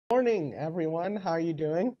morning, everyone. How are you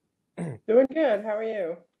doing? Doing good. How are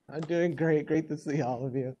you? I'm doing great. Great to see all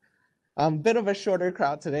of you. Bit of a shorter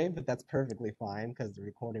crowd today, but that's perfectly fine because the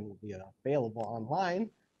recording will be available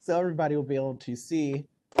online, so everybody will be able to see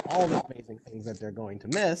all the amazing things that they're going to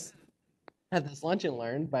miss at this Lunch and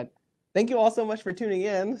Learn. But thank you all so much for tuning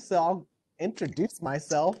in. So I'll introduce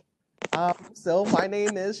myself. So my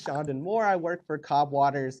name is Shaundon.Moore. I work for Cobb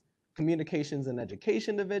Water's Communications and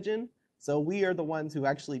Education Division. So we are the ones who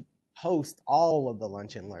actually host all of the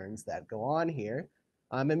Lunch and Learns that go on here.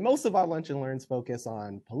 And most of our Lunch and Learns focus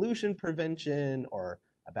on pollution prevention or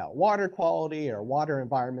about water quality or water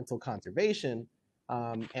environmental conservation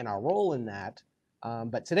and our role in that.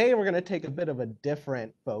 But today we're going to take a bit of a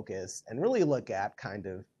different focus and really look at kind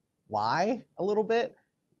of why a little bit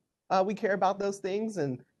we care about those things.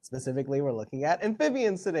 And specifically, we're looking at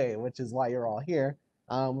amphibians today, which is why you're all here.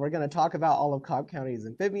 We're going to talk about all of Cobb County's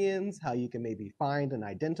amphibians, how you can maybe find and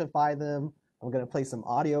identify them. I'm going to play some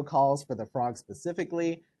audio calls for the frogs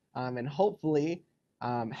specifically, and hopefully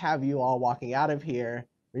have you all walking out of here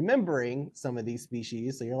remembering some of these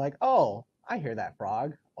species. So you're like, oh, I hear that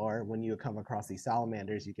frog. Or when you come across these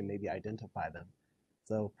salamanders, you can maybe identify them.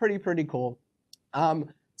 So pretty cool.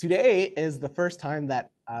 Today is the first time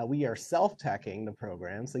that we are self-teching the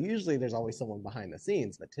program. So usually there's always someone behind the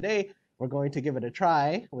scenes, but today we're going to give it a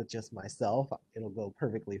try with just myself. It'll go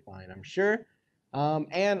perfectly fine, I'm sure.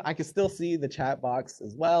 And I can still see the chat box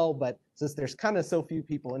as well, but since there's kind of so few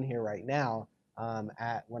people in here right now,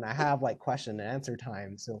 when I have like question and answer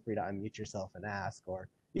time, feel free to unmute yourself and ask, or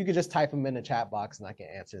you could just type them in the chat box and I can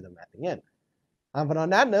answer them at the end. But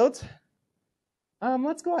on that note,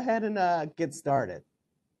 let's go ahead and get started.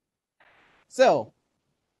 So,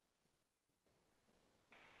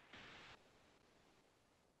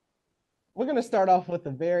 we're going to start off with a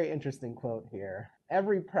very interesting quote here.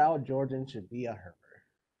 Every proud Georgian should be a herper.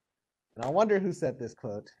 And I wonder who said this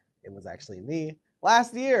quote. It was actually me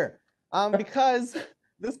last year, because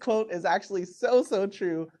this quote is actually so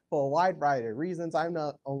true for a wide variety of reasons. I'm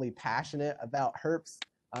not only passionate about herps,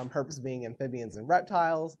 herps being amphibians and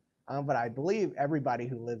reptiles, but I believe everybody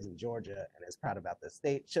who lives in Georgia and is proud about this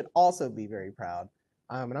state should also be very proud.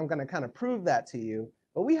 And I'm going to kind of prove that to you.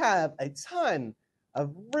 But we have a ton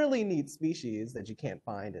of really neat species that you can't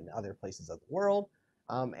find in other places of the world.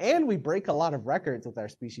 And we break a lot of records with our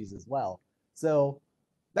species as well. So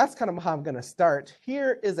that's kind of how I'm going to start.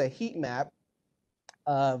 Here is a heat map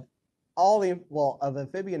of of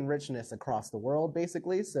amphibian richness across the world,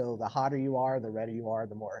 basically. So the hotter you are, the redder you are,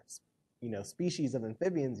 the more species of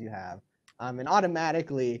amphibians you have. And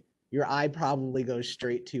automatically, your eye probably goes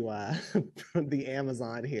straight to the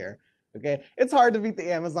Amazon here. Okay, it's hard to beat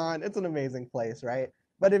the Amazon. It's an amazing place, right?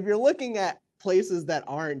 But if you're looking at places that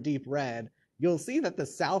aren't deep red, you'll see that the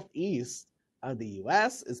southeast of the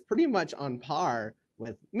US is pretty much on par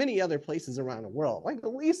with many other places around the world, like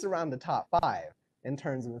at least around the top 5 in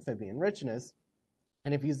terms of amphibian richness.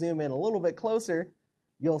 And if you zoom in a little bit closer,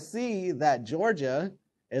 you'll see that Georgia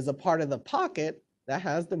is a part of the pocket that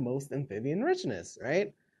has the most amphibian richness,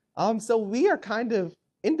 right? So we are kind of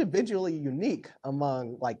individually unique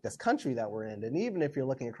among like this country that we're in. And even if you're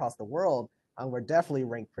looking across the world, we're definitely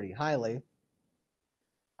ranked pretty highly.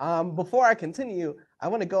 Before I continue, I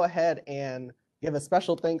want to go ahead and give a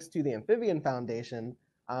special thanks to the Amphibian Foundation.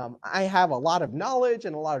 I have a lot of knowledge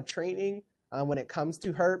and a lot of training when it comes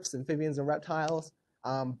to herps, amphibians, and reptiles,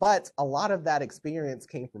 but a lot of that experience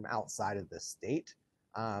came from outside of the state.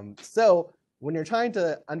 So when you're trying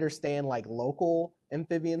to understand like local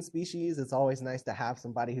amphibian species, it's always nice to have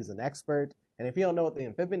somebody who's an expert. And if you don't know what the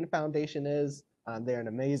Amphibian Foundation is, they're an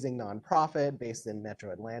amazing nonprofit based in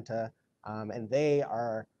Metro Atlanta, and they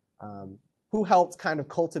are who helps kind of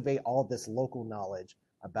cultivate all this local knowledge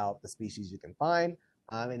about the species you can find.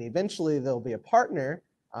 And eventually they'll be a partner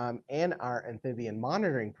in our amphibian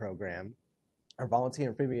monitoring program, our volunteer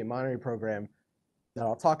amphibian monitoring program that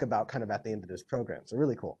I'll talk about kind of at the end of this program. So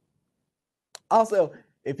really cool. Also,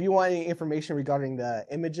 if you want any information regarding the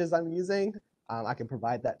images I'm using, I can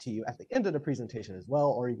provide that to you at the end of the presentation as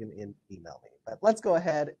well, or you can email me. But let's go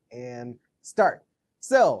ahead and start.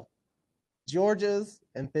 So, Georgia's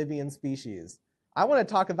amphibian species. I want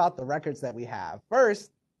to talk about the records that we have.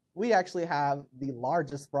 First, we actually have the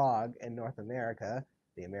largest frog in North America,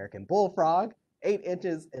 the American bullfrog, 8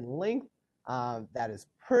 inches in length. That is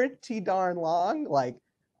pretty darn long, like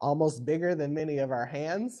almost bigger than many of our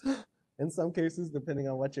hands in some cases, depending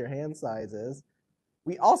on what your hand size is.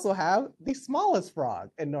 We also have the smallest frog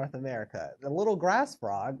in North America, the little grass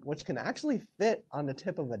frog, which can actually fit on the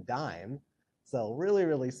tip of a dime. So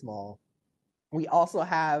really small. We also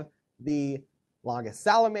have the Longest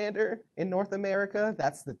salamander in North America,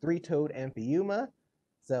 that's the three-toed Amphiuma.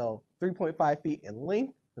 So 3.5 feet in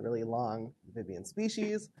length, a really long amphibian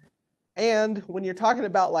species. And when you're talking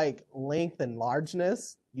about like length and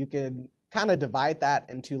largeness, you can kind of divide that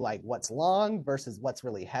into like what's long versus what's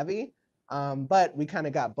really heavy. But we kind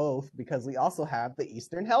of got both because we also have the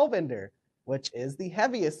Eastern Hellbender, which is the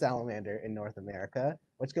heaviest salamander in North America,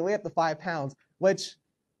 which can weigh up to 5 pounds, which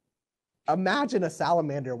imagine a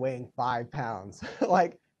salamander weighing 5 pounds.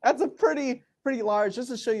 Like that's a pretty large. Just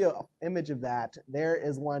to show you an image of that, there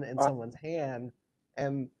is one in someone's hand.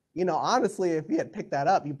 And you know, honestly, if you had picked that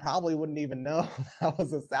up, you probably wouldn't even know that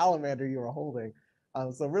was a salamander you were holding.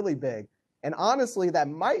 So really big. And honestly, that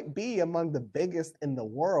might be among the biggest in the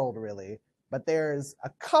world, really. But there's a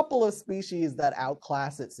couple of species that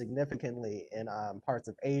outclass it significantly in parts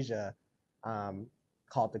of Asia,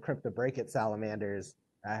 called the cryptobrachid salamanders.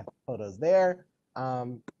 I have photos there.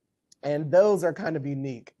 And those are kind of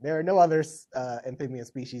unique. There are no other amphibian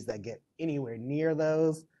species that get anywhere near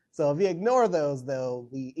those. So if you ignore those, though,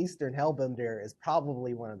 the Eastern Hellbender is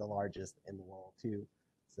probably one of the largest in the world, too.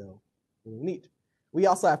 So really neat. We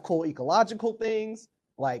also have cool ecological things,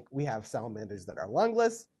 like we have salamanders that are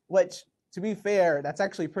lungless, which, to be fair, that's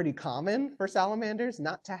actually pretty common for salamanders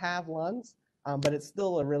not to have lungs, but it's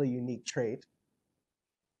still a really unique trait.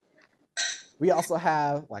 We also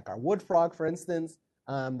have like our wood frog, for instance,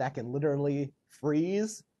 that can literally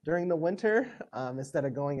freeze during the winter. Instead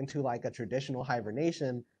of going into like a traditional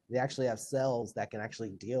hibernation, they actually have cells that can actually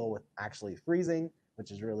deal with actually freezing,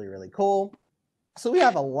 which is really, really cool. So we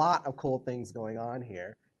have a lot of cool things going on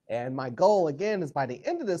here. And my goal, again, is by the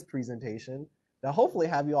end of this presentation to hopefully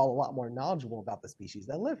have you all a lot more knowledgeable about the species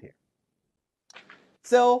that live here.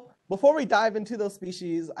 So before we dive into those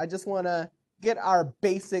species, I just want to get our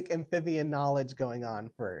basic amphibian knowledge going on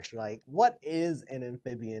first. Like, what is an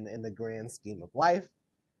amphibian in the grand scheme of life?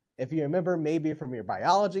 If you remember maybe from your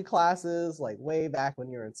biology classes, like way back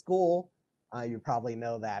when you were in school, you probably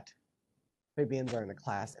know that amphibians are in the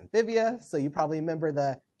class Amphibia. So you probably remember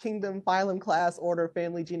the kingdom, phylum, class, order,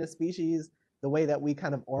 family, genus, species, the way that we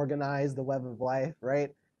kind of organize the web of life,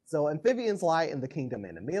 right? So amphibians lie in the kingdom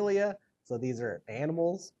Animalia. So these are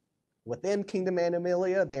animals. Within kingdom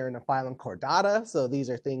Animalia, they're in the phylum Chordata. So these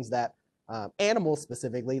are things that, animals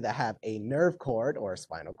specifically, that have a nerve cord or a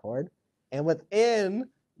spinal cord. And within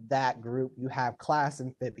that group, you have class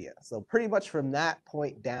Amphibia. So pretty much from that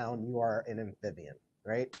point down, you are an amphibian,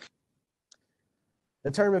 right? The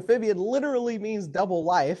term amphibian literally means double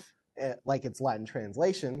life, like its Latin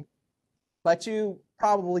translation, but you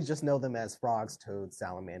probably just know them as frogs, toads,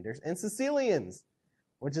 salamanders, and caecilians,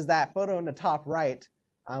 which is that photo in the top right.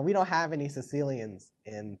 We don't have any caecilians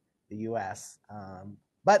in the US,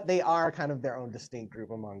 but they are kind of their own distinct group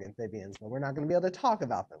among amphibians, but we're not going to be able to talk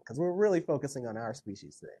about them because we're really focusing on our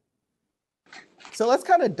species today. So let's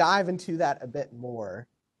kind of dive into that a bit more,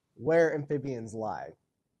 where amphibians lie.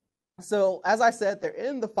 So as I said, they're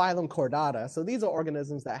in the phylum Chordata. So these are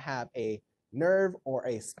organisms that have a nerve or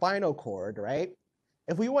a spinal cord, right?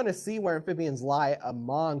 If we want to see where amphibians lie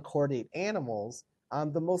among chordate animals,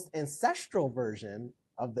 the most ancestral version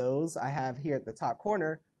of those I have here at the top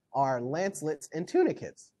corner are lancelets and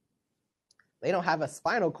tunicates. They don't have a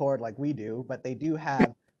spinal cord like we do, but they do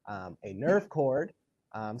have a nerve cord.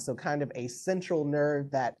 So kind of a central nerve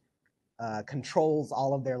that controls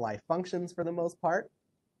all of their life functions for the most part,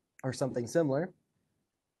 or something similar.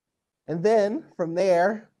 And then from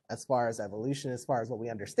there, as far as evolution, as far as what we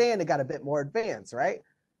understand, it got a bit more advanced, right?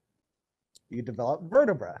 You develop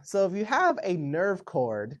vertebra. So if you have a nerve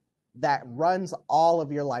cord that runs all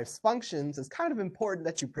of your life's functions, it's kind of important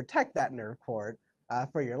that you protect that nerve cord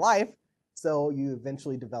for your life. So you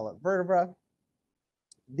eventually develop vertebra.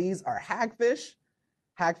 These are hagfish.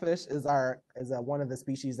 Hagfish is one of the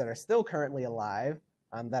species that are still currently alive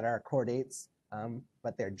that are chordates,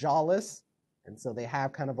 but they're jawless, and so they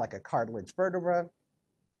have kind of like a cartilage vertebra.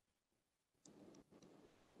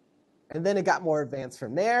 And then it got more advanced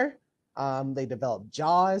from there. They developed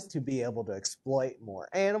jaws to be able to exploit more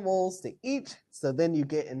animals to eat. So then you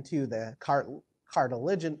get into the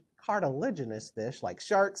cartilaginous fish like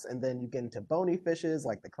sharks, and then you get into bony fishes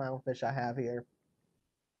like the clownfish I have here.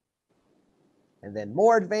 And then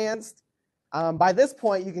more advanced. By this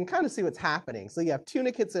point, you can kind of see what's happening. So you have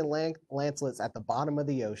tunicates and lancelets at the bottom of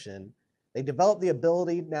the ocean. They develop the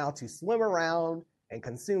ability now to swim around and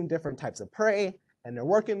consume different types of prey, and they're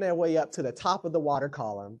working their way up to the top of the water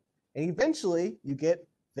column. And eventually, you get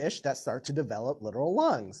fish that start to develop literal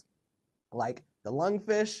lungs, like the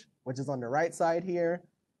lungfish, which is on the right side here,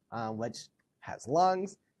 which has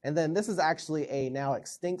lungs. And then this is actually a now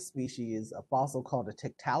extinct species, a fossil called a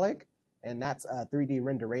tiktaalik. and that's a 3D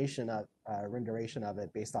renderation of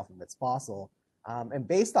it based off of its fossil. And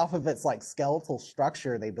based off of its like skeletal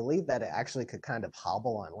structure, they believe that it actually could kind of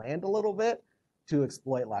hobble on land a little bit to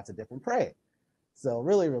exploit lots of different prey. So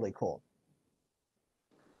really, really cool.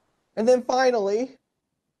 And then finally,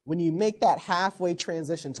 when you make that halfway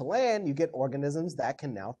transition to land, you get organisms that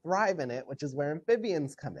can now thrive in it, which is where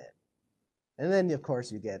amphibians come in. And then, of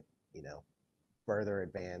course, you get, further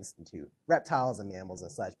advanced into reptiles and mammals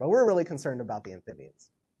and such. But we're really concerned about the amphibians.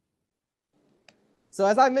 So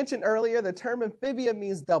as I mentioned earlier, the term amphibia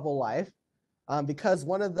means double life because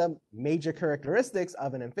one of the major characteristics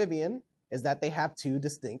of an amphibian is that they have two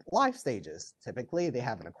distinct life stages. Typically, they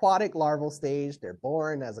have an aquatic larval stage. They're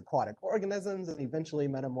born as aquatic organisms and eventually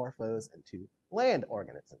metamorphose into land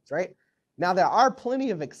organisms, right? Now, there are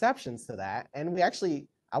plenty of exceptions to that. And we actually,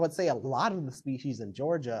 I would say a lot of the species in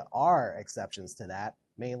Georgia are exceptions to that,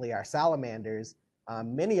 mainly our salamanders.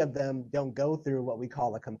 Many of them don't go through what we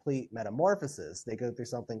call a complete metamorphosis. They go through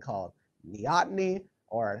something called neoteny,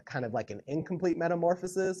 or kind of like an incomplete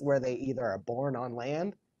metamorphosis, where they either are born on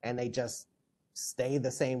land and they just stay the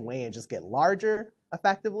same way and just get larger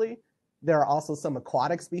effectively. There are also some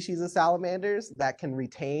aquatic species of salamanders that can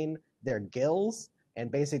retain their gills and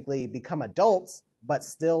basically become adults, but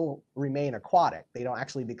still remain aquatic. They don't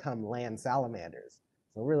actually become land salamanders.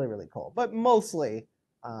 So really, really cool. But mostly,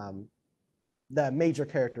 the major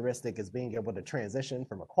characteristic is being able to transition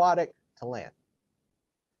from aquatic to land.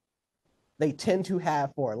 They tend to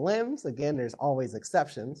have 4 limbs. Again, there's always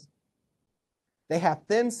exceptions. They have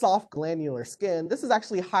thin, soft, glandular skin. This is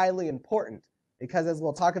actually highly important because, as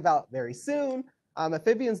we'll talk about very soon,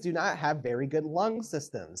 amphibians do not have very good lung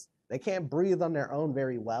systems. They can't breathe on their own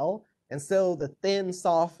very well. And so the thin,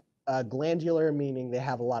 soft, glandular, meaning they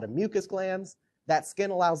have a lot of mucus glands, that skin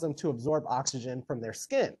allows them to absorb oxygen from their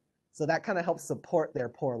skin. So that kind of helps support their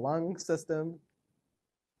poor lung system.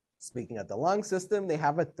 Speaking of the lung system, they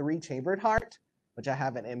have a 3-chambered heart, which I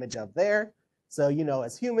have an image of there. So,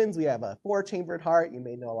 as humans, we have a 4-chambered heart. You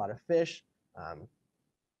may know a lot of fish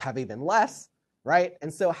have even less, right?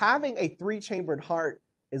 And so having a 3-chambered heart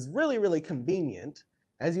is really, really convenient.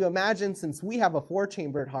 As you imagine, since we have a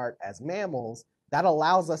 4-chambered heart as mammals, that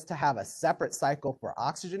allows us to have a separate cycle for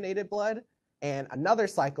oxygenated blood and another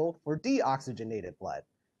cycle for deoxygenated blood.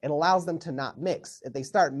 It allows them to not mix. If they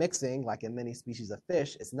start mixing, like in many species of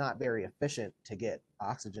fish, it's not very efficient to get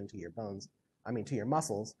oxygen to your bones, to your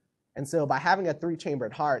muscles. And so by having a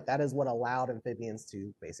 3-chambered heart, that is what allowed amphibians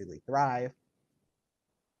to basically thrive.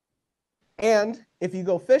 And if you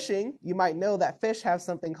go fishing, you might know that fish have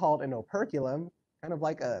something called an operculum, kind of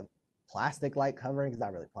like a plastic-like covering. It's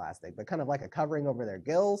not really plastic, but kind of like a covering over their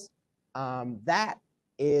gills. That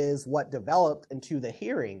is what developed into the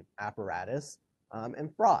hearing apparatus in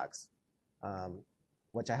frogs,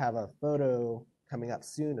 which I have a photo coming up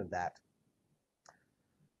soon of that.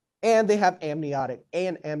 And they have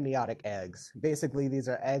amniotic eggs. Basically, these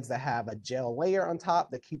are eggs that have a gel layer on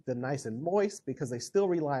top that keep them nice and moist because they still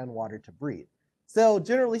rely on water to breathe. So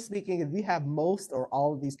generally speaking, if you have most or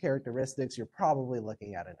all of these characteristics, you're probably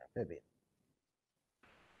looking at an amphibian.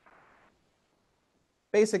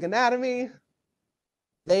 Basic anatomy.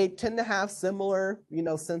 They tend to have similar,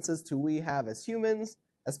 senses to we have as humans.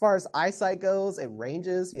 As far as eyesight goes, it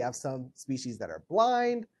ranges. You have some species that are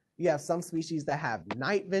blind. You have some species that have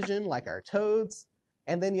night vision, like our toads.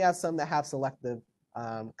 And then you have some that have selective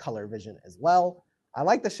color vision as well. I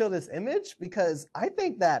like to show this image because I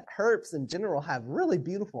think that herps in general have really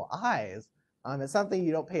beautiful eyes. It's something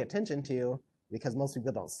you don't pay attention to because most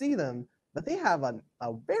people don't see them, but they have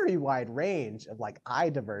a very wide range of like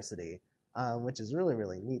eye diversity, which is really,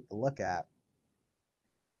 really neat to look at.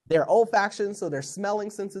 Their olfaction, so their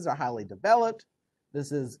smelling senses are highly developed.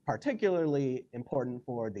 This is particularly important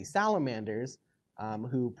for the salamanders,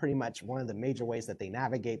 who pretty much one of the major ways that they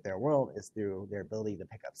navigate their world is through their ability to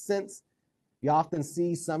pick up scents. You often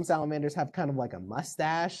see some salamanders have kind of like a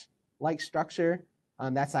mustache-like structure.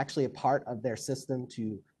 That's actually a part of their system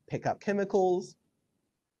to pick up chemicals.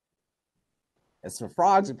 As for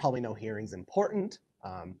frogs, you probably know hearing's important.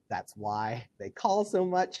 That's why they call so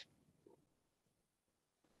much.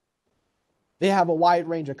 They have a wide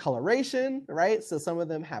range of coloration, right? So some of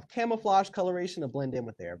them have camouflage coloration to blend in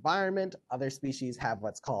with their environment. Other species have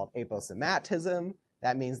what's called aposematism.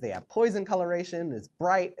 That means they have poison coloration. It's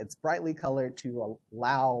brightly colored to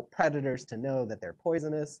allow predators to know that they're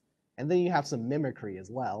poisonous. And then you have some mimicry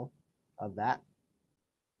as well of that.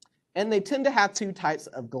 And they tend to have 2 types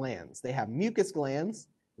of glands. They have mucus glands,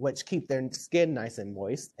 which keep their skin nice and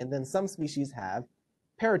moist. And then some species have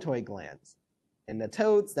parotoid glands. In the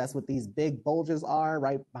toads, that's what these big bulges are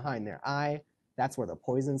right behind their eye. That's where the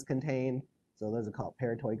poison's contained. So those are called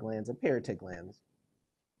parotoid glands or parotid glands.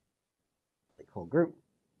 The whole group.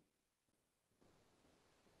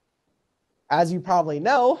 As you probably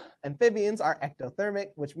know, amphibians are ectothermic,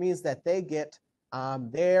 which means that they get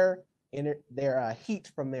their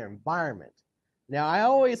heat from their environment. Now, I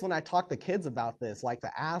always, when I talk to kids about this, like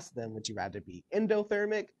to ask them, would you rather be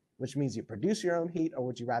endothermic, which means you produce your own heat, or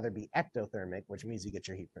would you rather be ectothermic, which means you get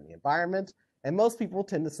your heat from the environment? And most people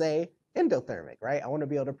tend to say endothermic, right? I want to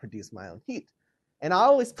be able to produce my own heat. And I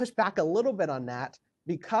always push back a little bit on that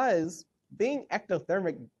because being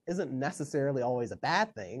ectothermic isn't necessarily always a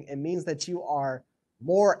bad thing. It means that you are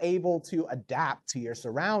more able to adapt to your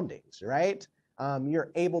surroundings, right?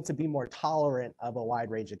 You're able to be more tolerant of a wide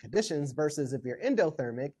range of conditions versus if you're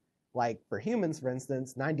endothermic, like for humans, for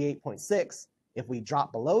instance, 98.6, if we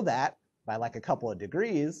drop below that by like a couple of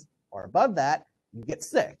degrees or above that, you get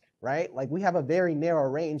sick, right? Like we have a very narrow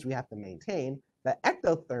range we have to maintain. The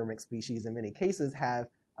ectothermic species in many cases have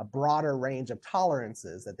a broader range of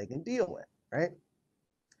tolerances that they can deal with, right?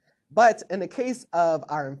 But in the case of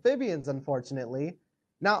our amphibians, unfortunately,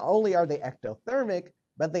 not only are they ectothermic,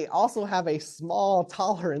 but they also have a small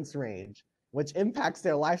tolerance range, which impacts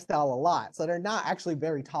their lifestyle a lot. So they're not actually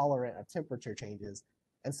very tolerant of temperature changes.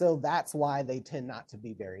 And so that's why they tend not to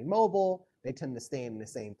be very mobile. They tend to stay in the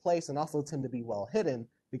same place and also tend to be well hidden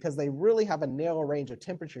because they really have a narrow range of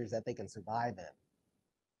temperatures that they can survive in.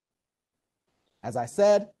 As I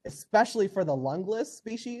said, especially for the lungless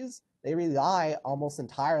species, they rely almost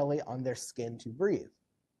entirely on their skin to breathe.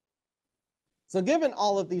 So given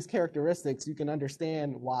all of these characteristics, you can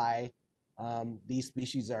understand why these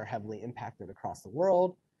species are heavily impacted across the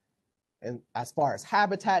world. And as far as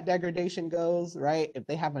habitat degradation goes, right, if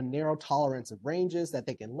they have a narrow tolerance of ranges that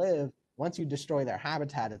they can live, once you destroy their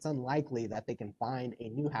habitat, it's unlikely that they can find a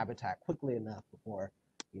new habitat quickly enough before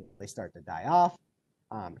they start to die off.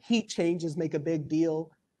 Heat changes make a big deal.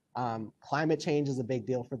 Climate change is a big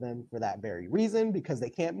deal for them for that very reason, because they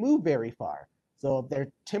can't move very far. So if their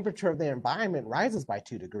temperature of their environment rises by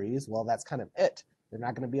 2 degrees, well, that's kind of it. They're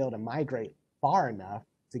not going to be able to migrate far enough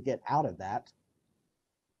to get out of that.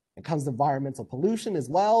 It comes to environmental pollution as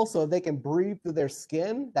well. So if they can breathe through their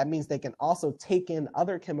skin, that means they can also take in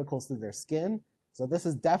other chemicals through their skin. So this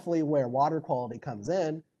is definitely where water quality comes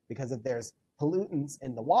in, because if there's pollutants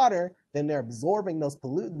in the water, then they're absorbing those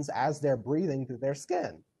pollutants as they're breathing through their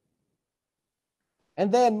skin.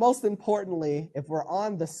 And then most importantly, if we're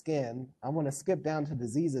on the skin, I'm going to skip down to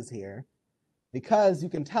diseases here, because you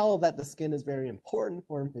can tell that the skin is very important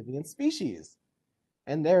for amphibian species.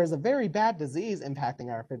 And there is a very bad disease impacting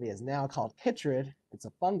our amphibians now called chytrid. It's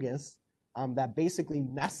a fungus that basically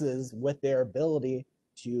messes with their ability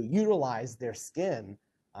to utilize their skin,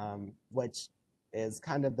 which is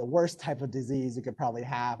kind of the worst type of disease you could probably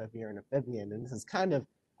have if you're an amphibian. And this is kind of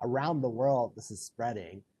around the world, this is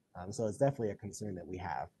spreading. So it's definitely a concern that we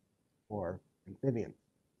have for amphibians.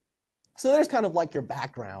 So there's kind of like your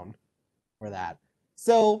background for that.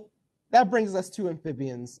 So that brings us to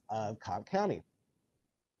amphibians of Cobb County.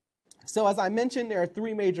 So as I mentioned, there are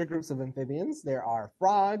 3 major groups of amphibians. There are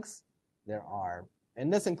frogs,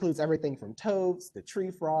 and this includes everything from toads to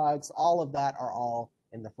tree frogs. All of that are all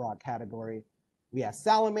in the frog category. We have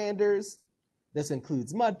salamanders. This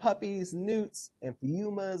includes mud puppies, newts,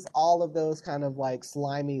 amphiumas, all of those kind of like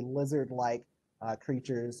slimy lizard-like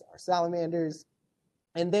creatures are salamanders.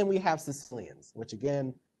 And then we have caecilians, which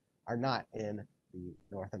again are not in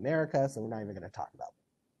North America, so we're not even going to talk about them.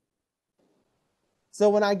 So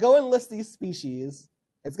when I go and list these species,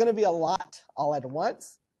 it's going to be a lot all at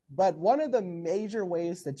once, but one of the major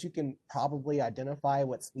ways that you can probably identify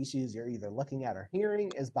what species you're either looking at or hearing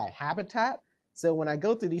is by habitat. So when I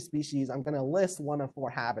go through these species, I'm going to list 1 of 4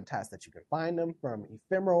 habitats that you can find them from: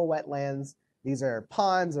 ephemeral wetlands. These are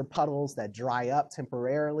ponds or puddles that dry up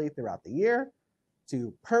temporarily throughout the year,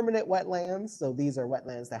 to permanent wetlands. So these are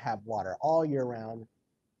wetlands that have water all year round,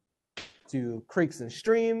 to creeks and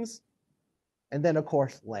streams, and then of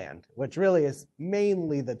course land, which really is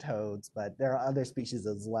mainly the toads, but there are other species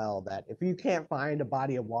as well that if you can't find a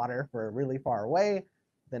body of water for really far away,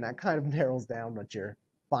 then that kind of narrows down what you're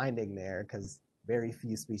finding there, because very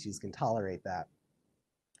few species can tolerate that.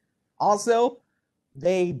 Also,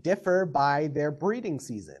 they differ by their breeding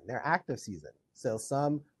season, their active season. So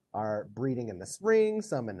some are breeding in the spring,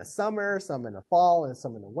 some in the summer, some in the fall, and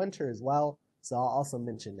some in the winter as well. So I'll also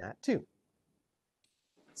mention that too.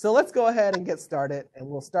 So let's go ahead and get started, and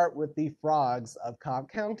we'll start with the frogs of Cobb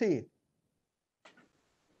County.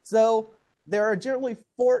 So there are generally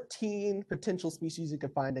 14 potential species you can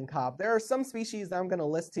find in Cobb. There are some species that I'm going to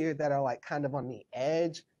list here that are like kind of on the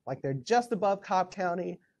edge, like they're just above Cobb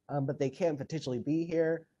County, but they can potentially be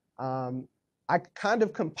here. I kind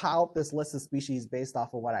of compiled this list of species based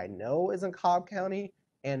off of what I know is in Cobb County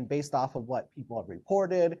and based off of what people have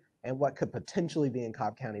reported and what could potentially be in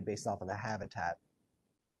Cobb County based off of the habitat.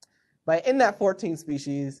 But in that 14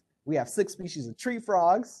 species, we have 6 species of tree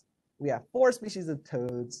frogs, we have 4 species of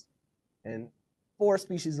toads, and 4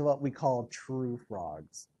 species of what we call true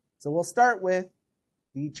frogs. So we'll start with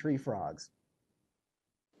the tree frogs.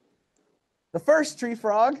 The first tree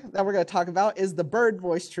frog that we're going to talk about is the bird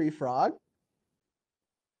voice tree frog.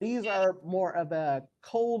 These are more of a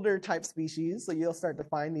colder type species, so you'll start to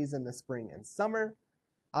find these in the spring and summer.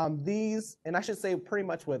 These, and I should say pretty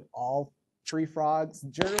much with all tree frogs,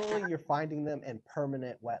 generally you're finding them in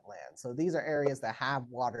permanent wetlands. So these are areas that have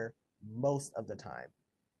water most of the time.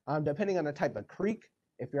 Depending on the type of creek,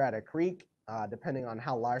 if you're at a creek, depending on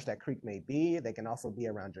how large that creek may be, they can also be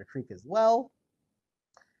around your creek as well.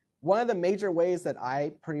 One of the major ways that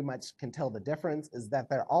I pretty much can tell the difference is that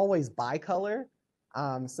they're always bicolor.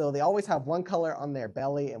 So they always have one color on their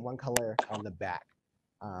belly and one color on the back,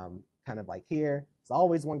 kind of like here. It's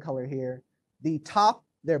always one color here. The top,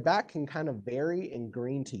 their back can kind of vary in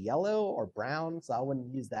green to yellow or brown, so I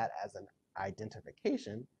wouldn't use that as an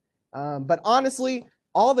identification. But honestly,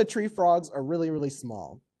 all the tree frogs are really, really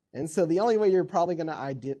small. And so the only way you're probably going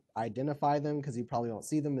to identify them, because you probably won't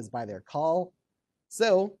see them, is by their call.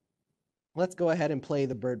 So let's go ahead and play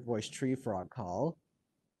the bird voice tree frog call.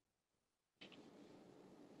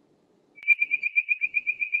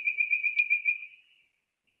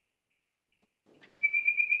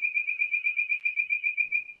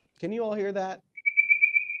 Can you all hear that?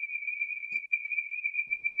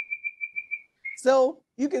 So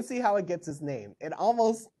you can see how it gets its name. It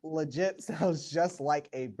almost legit sounds just like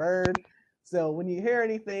a bird. So when you hear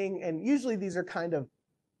anything, and usually these are kind of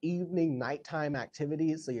evening, nighttime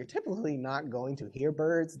activities, so you're typically not going to hear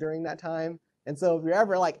birds during that time. And so if you're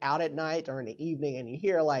ever like out at night or in the evening and you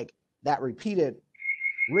hear like that repeated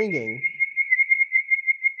ringing,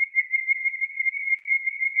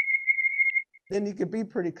 then you can be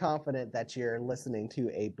pretty confident that you're listening to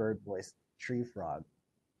a bird voice tree frog.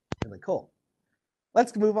 Really cool.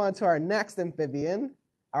 Let's move on to our next amphibian,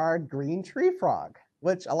 our green tree frog,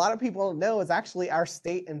 which a lot of people know is actually our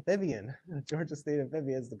state amphibian. The Georgia state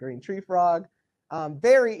amphibian is the green tree frog.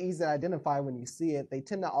 Very easy to identify when you see it. They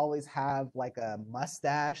tend to always have like a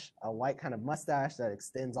mustache, a white kind of mustache that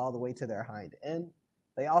extends all the way to their hind end.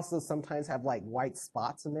 They also sometimes have like white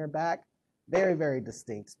spots in their back. Very, very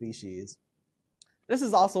distinct species. This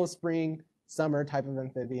is also a spring, summer type of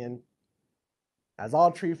amphibian. As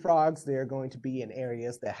all tree frogs, they are going to be in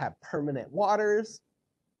areas that have permanent waters.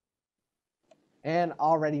 And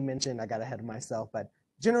already mentioned, I got ahead of myself, but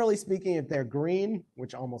generally speaking, if they're green,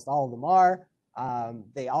 which almost all of them are,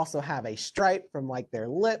 they also have a stripe from like their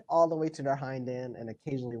lip all the way to their hind end and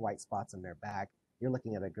occasionally white spots on their back. You're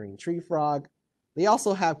looking at a green tree frog. They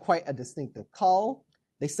also have quite a distinctive call.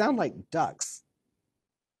 They sound like ducks.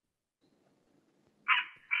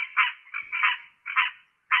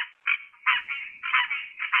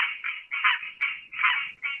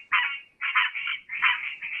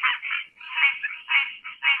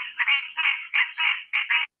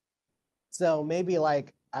 So maybe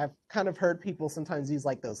like I've kind of heard people sometimes use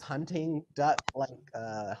like those hunting duck like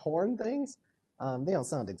horn things. They don't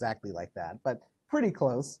sound exactly like that, but pretty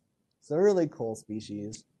close. So really cool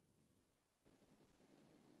species.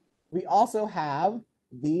 We also have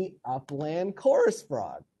the upland chorus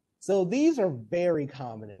frog. So these are very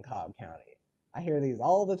common in Cobb County. I hear these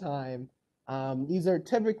all the time. These are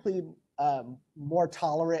typically more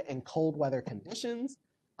tolerant in cold weather conditions.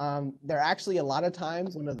 They're actually a lot of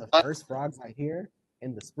times one of the first frogs I hear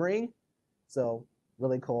in the spring. So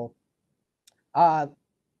really cool.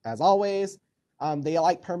 As always, they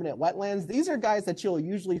like permanent wetlands. These are guys that you'll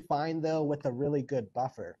usually find though with a really good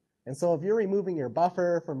buffer. And so if you're removing your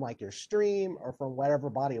buffer from like your stream or from whatever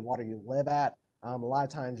body of water you live at, a lot of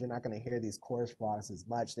times you're not going to hear these chorus frogs as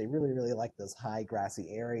much. They really, really like those high grassy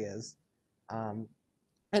areas. And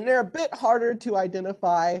they're a bit harder to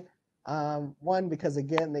identify. One, because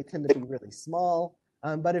again, they tend to be really small.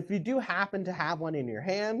 But if you do happen to have one in your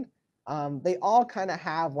hand, they all kind of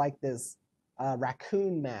have like this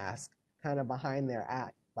raccoon mask kind of behind their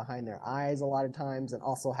eyes a lot of times, and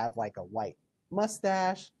also have like a white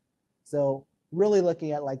mustache. So really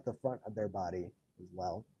looking at like the front of their body as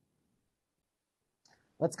well.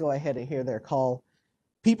 Let's go ahead and hear their call.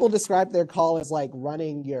 People describe their call as like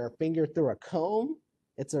running your finger through a comb.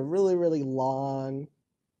 It's a really, really long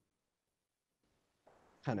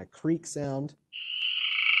kind of creak sound.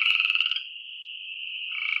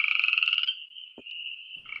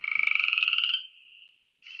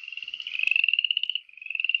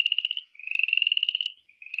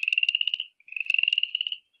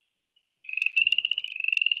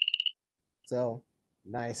 So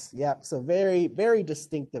nice. Yep. So very, very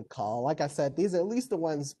distinctive call. Like I said, these are at least the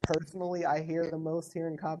ones personally I hear the most here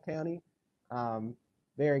in Cobb County.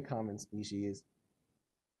 Very common species.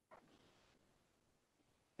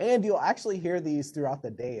 And you'll actually hear these throughout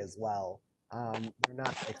the day as well. We're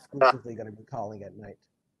not exclusively going to be calling at night.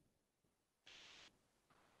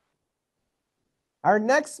 Our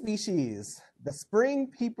next species, the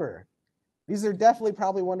spring peeper. These are definitely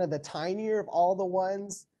probably one of the tinier of all the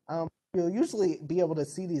ones. You'll usually be able to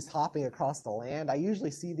see these hopping across the land. I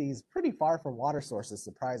usually see these pretty far from water sources,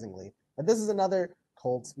 surprisingly. But this is another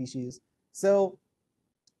cold species. So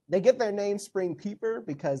they get their name spring peeper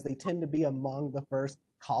because they tend to be among the first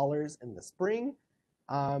callers in the spring.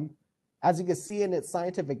 As you can see in its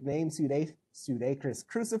scientific name, Pseudacris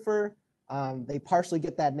crucifer, they partially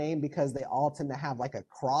get that name because they all tend to have like a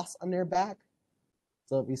cross on their back.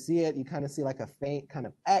 So if you see it, you kind of see like a faint kind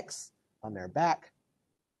of X on their back.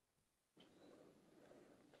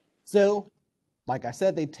 So, like I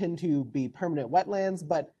said, they tend to be permanent wetlands,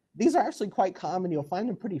 but these are actually quite common. You'll find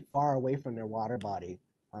them pretty far away from their water body,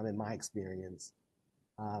 in my experience.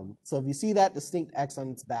 So if you see that distinct X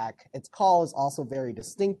on its back, its call is also very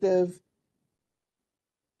distinctive.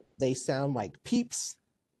 They sound like peeps,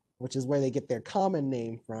 which is where they get their common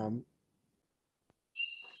name from.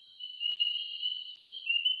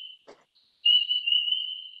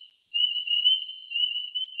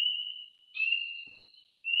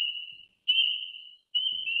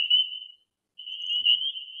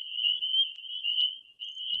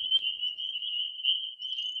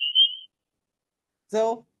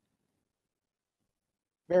 So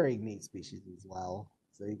very neat species as well.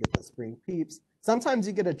 So you get the spring peeps. Sometimes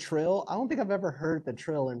you get a trill. I don't think I've ever heard the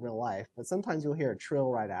trill in real life, but sometimes you'll hear a trill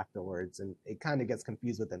right afterwards, and it kind of gets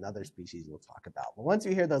confused with another species we'll talk about. But once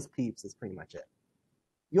you hear those peeps, it's pretty much it.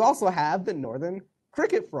 You also have the northern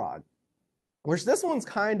cricket frog, which this one's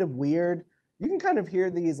kind of weird. You can kind of hear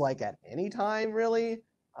these like at any time, really,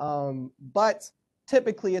 but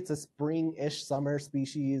typically it's a spring-ish summer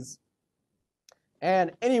species,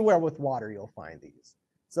 and anywhere with water you'll find these.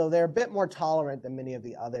 So they're a bit more tolerant than many of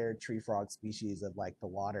the other tree frog species of like the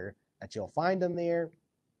water that you'll find in there.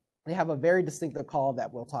 They have a very distinctive call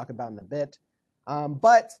that we'll talk about in a bit.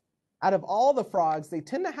 But out of all the frogs, they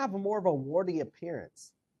tend to have a more of a warty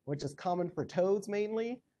appearance, which is common for toads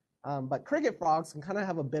mainly. But cricket frogs can kind of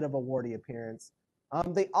have a bit of a warty appearance.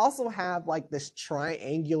 They also have like this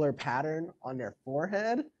triangular pattern on their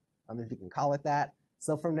forehead, if you can call it that.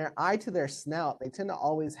 So from their eye to their snout, they tend to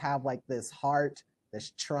always have like this heart,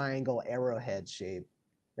 this triangle arrowhead shape.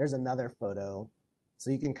 There's another photo. So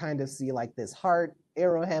you can kind of see like this heart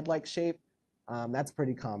arrowhead-like shape. That's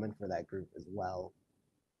pretty common for that group as well.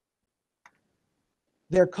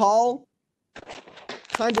 Their call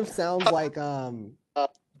kind of sounds like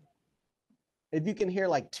if you can hear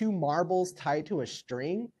like two marbles tied to a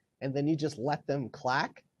string and then you just let them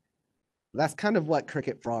clack. That's kind of what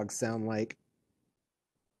cricket frogs sound like.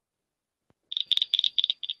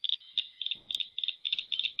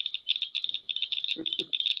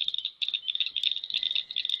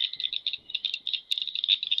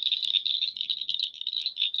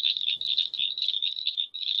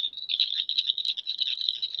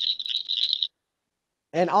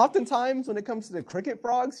 And oftentimes when it comes to the cricket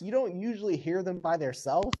frogs, you don't usually hear them by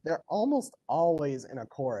themselves. They're almost always in a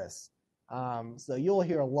chorus. So you'll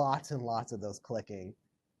hear lots and lots of those clicking.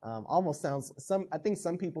 Almost sounds, I think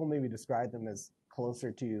some people maybe describe them as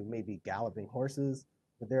closer to maybe galloping horses,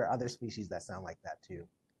 but there are other species that sound like that too.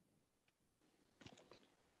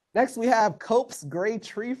 Next we have Cope's gray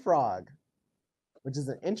tree frog, which is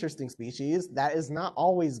an interesting species that is not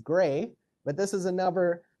always gray, but this is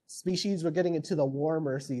another species we're getting into the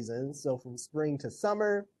warmer seasons. So from spring to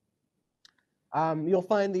summer, you'll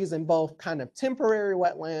find these in both kind of temporary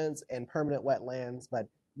wetlands and permanent wetlands, but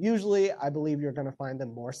usually I believe you're going to find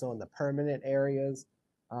them more so in the permanent areas.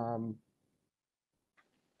 The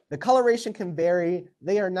coloration can vary.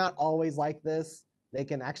 They are not always like this. They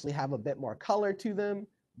can actually have a bit more color to them,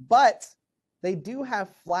 but they do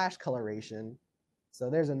have flash coloration. So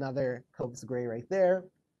there's another Cope's gray right there.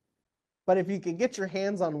 But if you can get your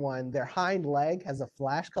hands on one, their hind leg has a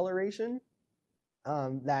flash coloration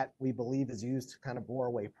that we believe is used to kind of bore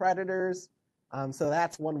away predators. So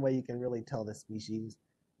that's one way you can really tell the species.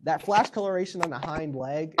 That flash coloration on the hind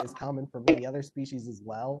leg is common for many other species as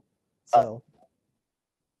well. So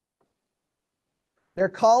their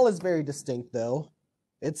call is very distinct though.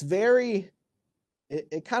 It's very,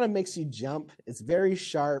 it kind of makes you jump. It's very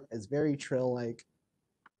sharp. It's very trill-like.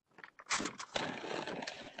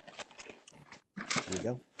 There you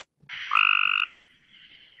go.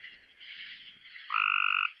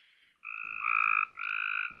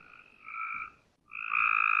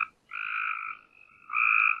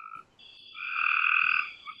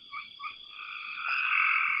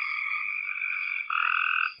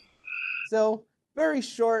 So very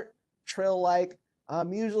short, trill-like.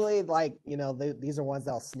 Usually, like, you know, these are ones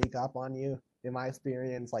that'll sneak up on you. In my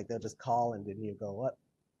experience, like they'll just call and then you go, "What?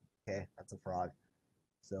 Okay, that's a frog."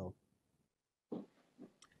 So,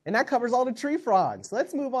 and that covers all the tree frogs.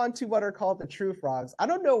 Let's move on to what are called the true frogs. I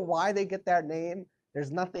don't know why they get that name.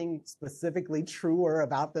 There's nothing specifically truer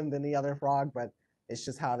about them than the other frog, but it's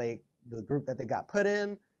just how the group that they got put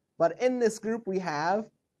in. But in this group, we have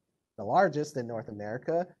the largest in North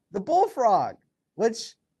America, the bullfrog,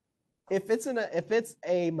 which if it's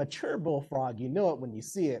a mature bullfrog, you know it when you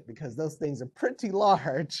see it because those things are pretty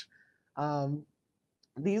large.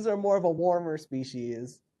 These are more of a warmer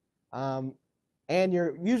species, and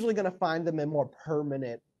you're usually going to find them in more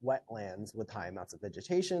permanent wetlands with high amounts of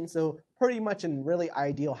vegetation. So pretty much in really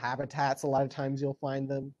ideal habitats, a lot of times you'll find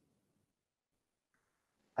them.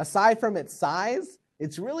 Aside from its size,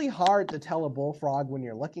 it's really hard to tell a bullfrog when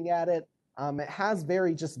you're looking at it. It has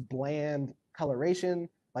very just bland coloration.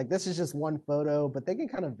 Like this is just one photo, but they can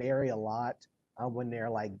kind of vary a lot when they're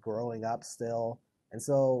like growing up still. And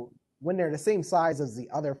so when they're the same size as the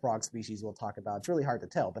other frog species we'll talk about, it's really hard to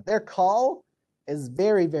tell. But their call is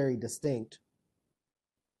very, very distinct.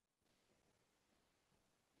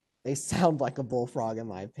 They sound like a bullfrog, in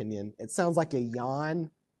my opinion. It sounds like a yawn,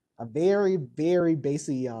 a very, very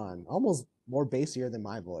bassy yawn, almost more bassier than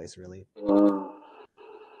my voice, really.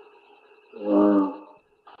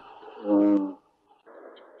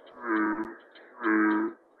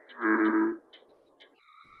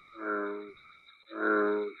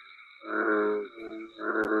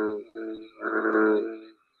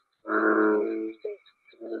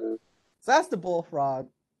 So that's the bullfrog,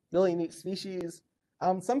 really neat species.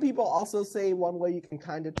 Some people also say one way you can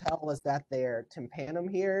kind of tell is that their tympanum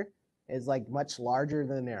here is like much larger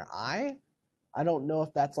than their eye. I don't know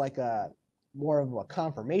if that's like a more of a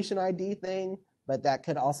confirmation ID thing, but that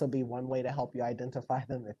could also be one way to help you identify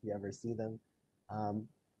them if you ever see them.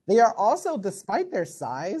 They are also, despite their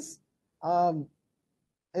size,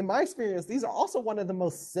 in my experience, these are also one of the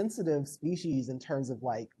most sensitive species in terms of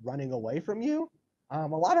like running away from you. A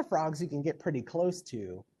lot of frogs you can get pretty close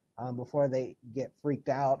to before they get freaked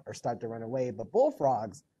out or start to run away. But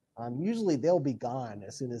bullfrogs, usually they'll be gone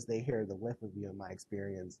as soon as they hear the whiff of you, in my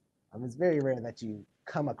experience. It's very rare that you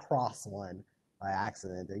come across one by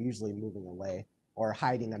accident. They're usually moving away or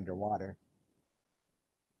hiding underwater.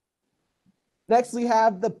 Next, we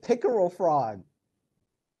have the pickerel frog.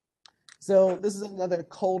 So this is another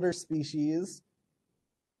colder species.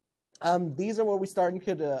 These are where we start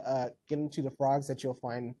to get into the frogs that you'll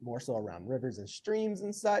find more so around rivers and streams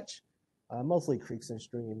and such, mostly creeks and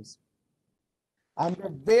streams.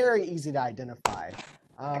 They're very easy to identify.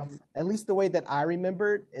 At least the way that I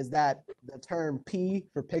remembered is that the term P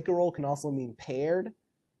for pickerel can also mean paired.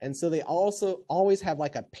 And so they also always have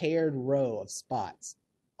like a paired row of spots,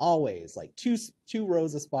 always like two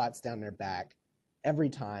rows of spots down their back every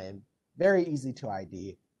time. Very easy to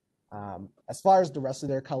ID. As far as the rest of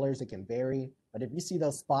their colors, it can vary. But if you see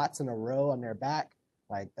those spots in a row on their back,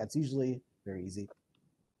 like that's usually very easy.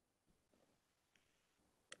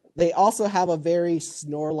 They also have a very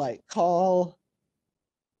snore-like call.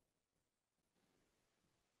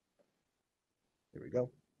 Here we go.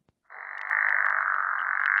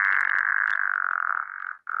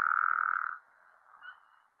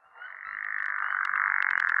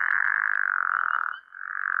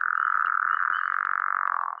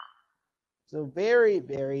 So very,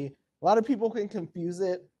 very, a lot of people can confuse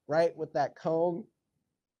it, right, with that comb,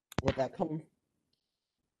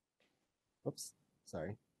 Oops,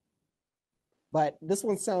 sorry. But this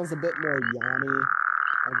one sounds a bit more yawny,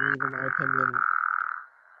 I believe, in my opinion.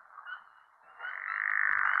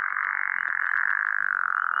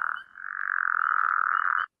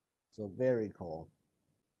 So very cool.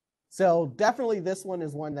 So definitely this one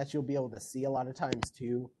is one that you'll be able to see a lot of times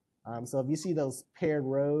too. So if you see those paired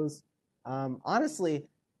rows, honestly,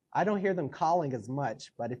 I don't hear them calling as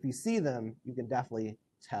much, but if you see them, you can definitely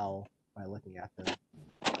tell by looking at them.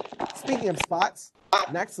 Speaking of spots,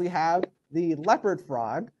 next we have the leopard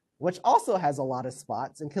frog, which also has a lot of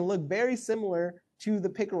spots and can look very similar to the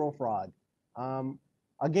pickerel frog.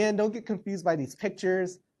 Again, don't get confused by these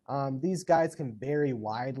pictures. These guys can vary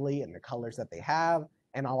widely in the colors that they have.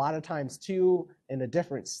 And a lot of times too, in a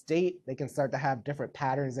different state, they can start to have different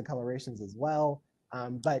patterns and colorations as well.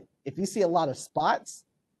 But if you see a lot of spots,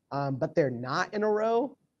 but they're not in a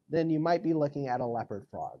row, then you might be looking at a leopard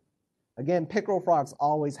frog. Again, pickerel frogs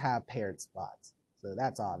always have paired spots, so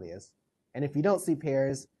that's obvious. And if you don't see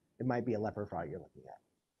pairs, it might be a leopard frog you're looking at.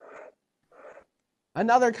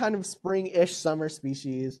 Another kind of spring-ish summer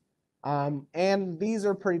species, And these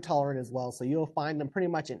are pretty tolerant as well. So you'll find them pretty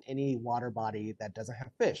much in any water body that doesn't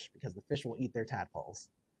have fish because the fish will eat their tadpoles.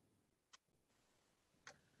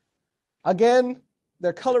 Again,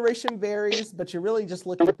 their coloration varies, but you're really just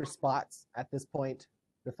looking for spots at this point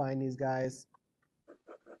to find these guys.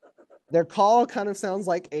 Their call kind of sounds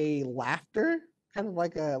like a laughter, kind of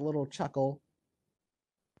like a little chuckle.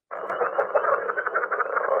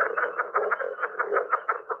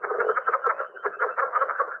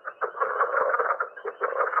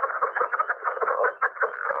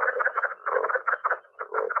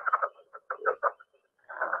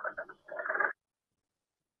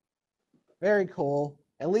 Very cool.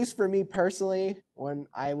 At least for me personally, when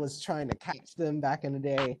I was trying to catch them back in the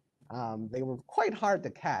day, they were quite hard to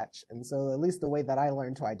catch. And so at least the way that I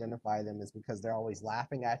learned to identify them is because they're always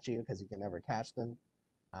laughing at you because you can never catch them.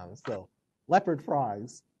 So leopard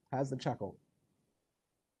frogs has the chuckle.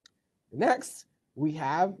 Next, we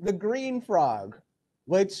have the green frog,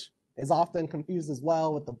 which is often confused as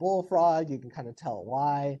well with the bullfrog. You can kind of tell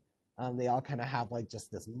why. They all kind of have like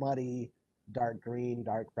just this muddy, dark green,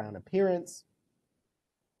 dark brown appearance.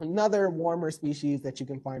 Another warmer species that you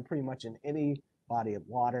can find pretty much in any body of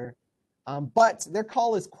water. But their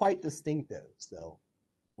call is quite distinctive. So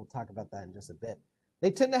we'll talk about that in just a bit. They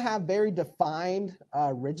tend to have very defined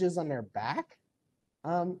ridges on their back.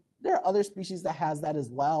 There are other species that has that as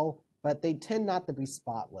well, but they tend not to be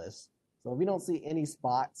spotless. So if you don't see any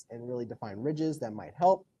spots and really defined ridges, that might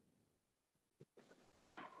help.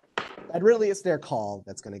 And really, it's their call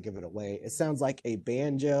that's going to give it away. It sounds like a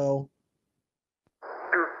banjo.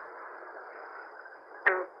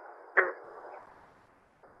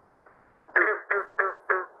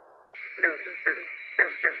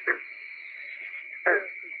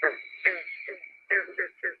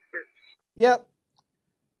 Yep.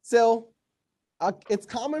 So it's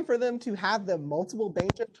common for them to have the multiple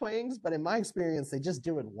banjo twangs, but in my experience, they just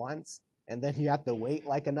do it once, and then you have to wait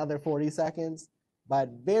like another 40 seconds. But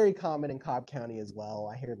very common in Cobb County as well.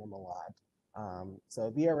 I hear them a lot. So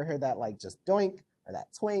if you ever heard that like just doink or that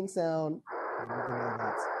twang sound, you know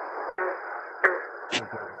that's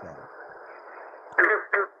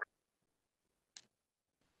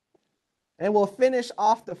and we'll finish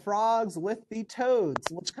off the frogs with the toads,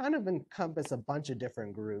 which kind of encompass a bunch of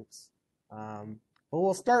different groups. But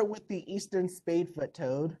we'll start with the eastern spadefoot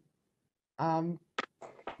toad.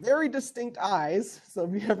 Very distinct eyes. So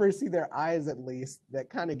if you ever see their eyes, at least, that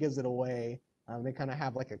kind of gives it away. They kind of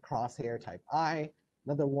have like a crosshair type eye,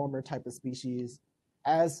 another warmer type of species.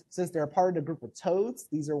 Since they're a part of the group of toads,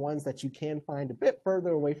 these are ones that you can find a bit further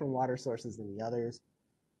away from water sources than the others.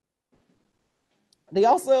 They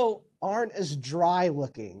also aren't as dry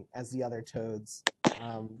looking as the other toads,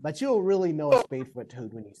 but you'll really know a spadefoot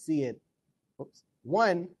toad when you see it. Oops.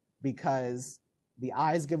 One, because the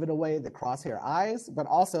eyes give it away, the crosshair eyes, but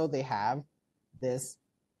also they have this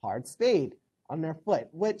hard spade on their foot,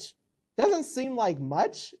 which doesn't seem like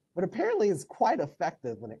much, but apparently is quite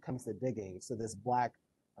effective when it comes to digging. So this black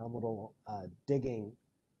little digging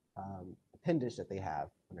appendage that they have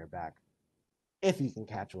on their back, if you can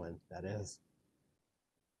catch one, that is.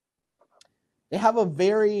 They have a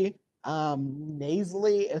very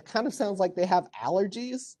nasally, it kind of sounds like they have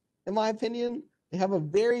allergies, in my opinion. They have a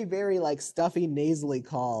very, very like stuffy, nasally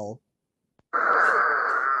call.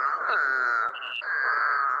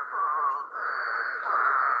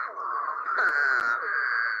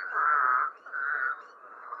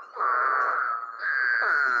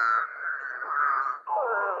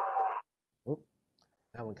 Oop,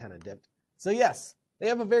 that one kind of dipped. So yes, they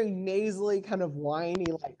have a very nasally, kind of whiny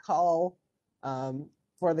like call.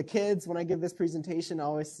 For the kids, when I give this presentation, I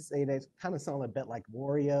always say they kind of sound a bit like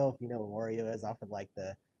Wario. If you know what Wario is, off of like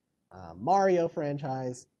the Mario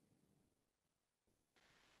franchise.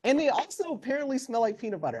 And they also apparently smell like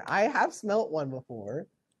peanut butter. I have smelt one before.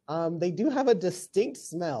 They do have a distinct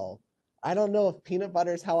smell. I don't know if peanut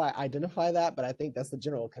butter is how I identify that, but I think that's the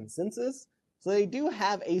general consensus. So they do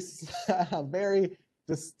have a very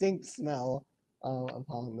distinct smell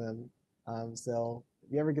upon them. So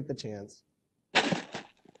if you ever get the chance.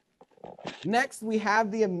 Next, we have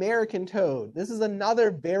the American toad. This is another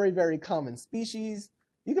very, very common species.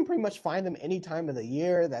 You can pretty much find them any time of the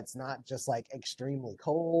year that's not just like extremely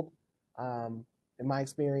cold, in my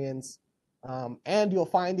experience. And you'll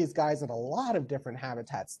find these guys in a lot of different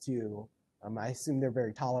habitats too. I assume they're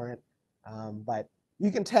very tolerant, but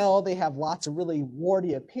you can tell they have lots of really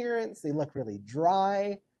warty appearance. They look really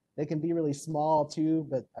dry. They can be really small too,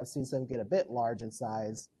 but I've seen some get a bit large in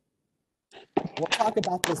size. We'll talk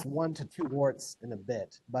about this 1 to 2 warts in a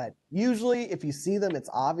bit, but usually if you see them, it's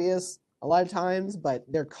obvious a lot of times, but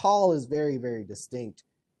their call is very, very distinct.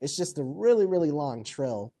 It's just a really, really long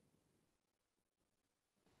trill.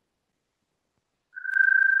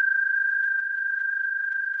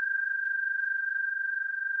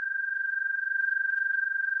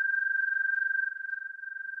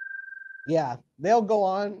 Yeah, they'll go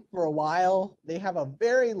on for a while. They have a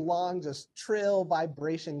very long, just trill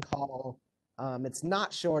vibration call. It's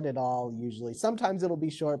not short at all usually. Sometimes it'll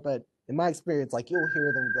be short, but in my experience, like you'll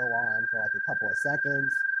hear them go on for like a couple of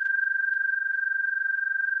seconds.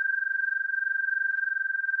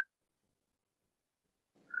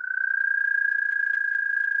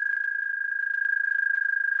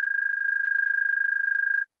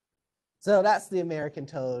 So that's the American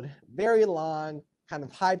toad. Very long, kind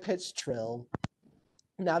of high-pitched trill.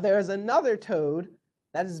 Now there's another toad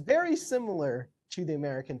that is very similar to the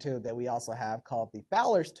American toad that we also have called the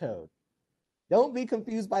Fowler's toad. Don't be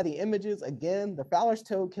confused by the images. Again, the Fowler's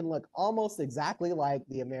toad can look almost exactly like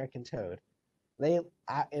the American toad. They,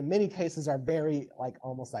 in many cases, are very like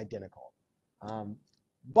almost identical.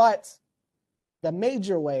 But the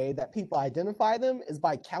major way that people identify them is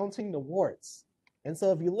by counting the warts. And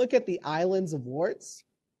so if you look at the islands of warts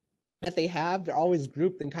that they have, they're always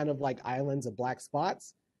grouped in kind of like islands of black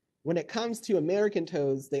spots. When it comes to American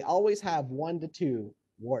toads, they always have 1 to 2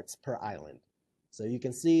 warts per island. So you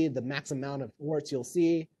can see the max amount of warts you'll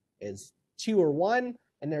see is 2 or 1,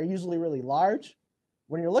 and they're usually really large.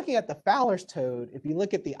 When you're looking at the Fowler's toad, if you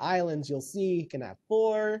look at the islands, you'll see you can have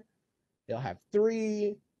 4, they'll have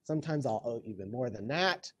 3, sometimes I'll even more than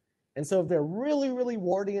that. And so if they're really, really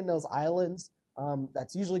warty in those islands,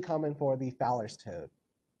 that's usually common for the Fowler's toad.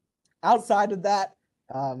 Outside of that,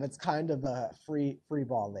 it's kind of a free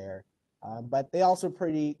ball there. But they also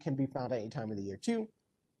can be found at any time of the year too.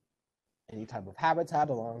 Any type of habitat,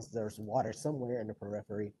 as long as there's water somewhere in the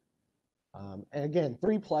periphery. And again,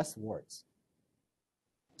 3+ warts.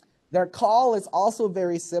 Their call is also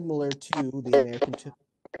very similar to the American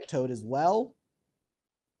toad as well.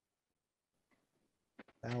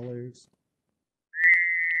 Fowlers.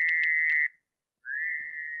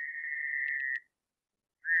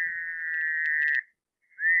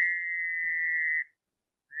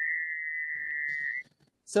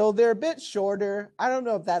 So they're a bit shorter. I don't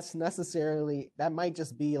know if that's necessarily, that might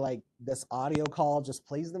just be like this audio call just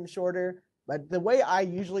plays them shorter. But the way I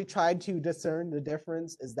usually try to discern the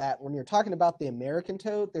difference is that when you're talking about the American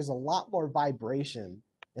toad, there's a lot more vibration.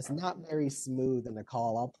 It's not very smooth in the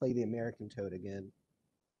call. I'll play the American toad again.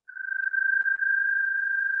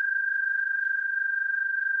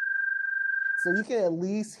 So you can at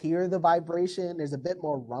least hear the vibration. There's a bit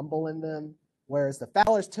more rumble in them, whereas the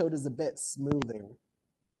Fowler's toad is a bit smoother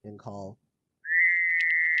in call.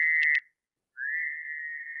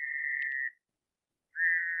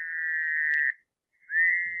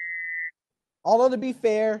 Although to be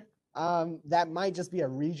fair, that might just be a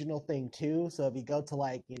regional thing too. So if you go to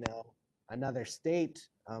like, another state,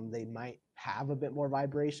 they might have a bit more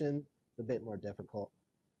vibration. It's a bit more difficult.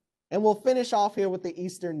 And we'll finish off here with the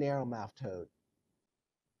Eastern narrowmouth toad.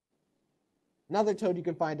 Another toad you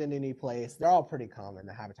can find in any place. They're all pretty common.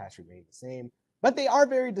 The habitats remain the same, but they are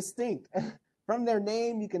very distinct. From their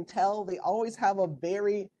name, you can tell they always have a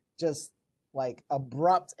very just like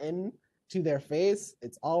abrupt end to their face.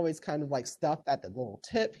 It's always kind of like stuffed at the little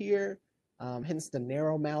tip here, hence the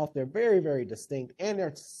narrow mouth. They're very, very distinct, and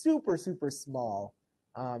they're super, super small.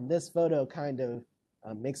 This photo kind of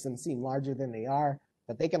makes them seem larger than they are,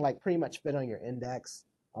 but they can like pretty much fit on your index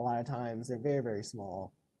a lot of times. They're very, very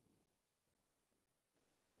small.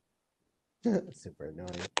 Super annoying.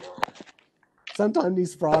 Sometimes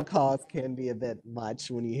these frog calls can be a bit much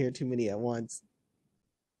when you hear too many at once.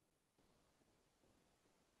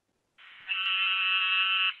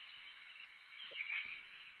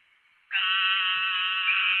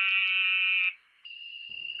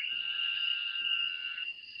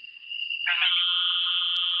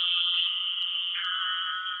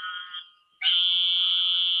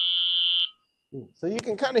 So you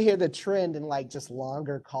can kind of hear the trend in like just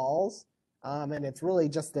longer calls. And it's really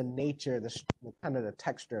just the nature, the kind of the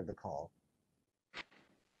texture of the call.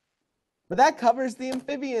 But that covers the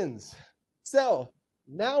amphibians. So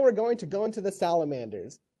now we're going to go into the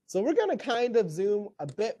salamanders. So we're going to kind of zoom a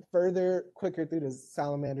bit further, quicker through the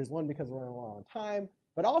salamanders. One, because we're running low on time,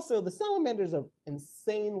 but also the salamanders are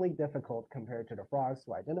insanely difficult compared to the frogs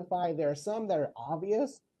to identify. There are some that are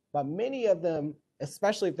obvious, but many of them,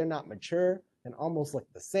 especially if they're not mature, and almost look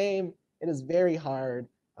the same. It is very hard.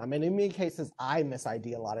 And in many cases, I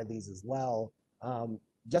mis-ID a lot of these as well,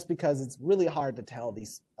 just because it's really hard to tell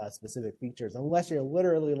these specific features unless you're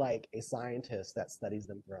literally like a scientist that studies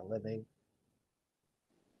them for a living.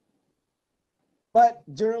 But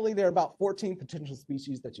generally, there are about 14 potential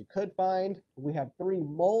species that you could find. We have 3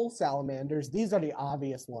 mole salamanders. These are the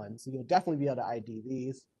obvious ones, so you'll definitely be able to ID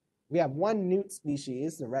these. We have 1 newt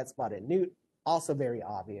species, the red-spotted newt, also very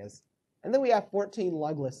obvious. And then we have 14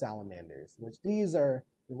 legless salamanders, which these are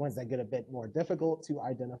the ones that get a bit more difficult to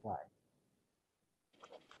identify.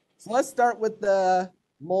 So let's start with the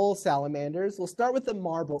mole salamanders. We'll start with the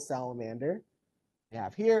marble salamander. We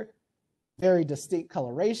have here very distinct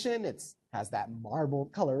coloration. It has that marble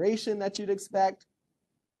coloration that you'd expect.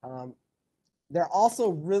 They're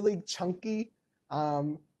also really chunky.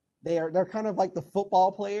 They're kind of like the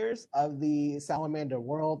football players of the salamander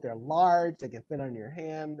world. They're large. They can fit on your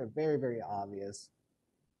hand. They're very, very obvious.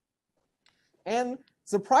 And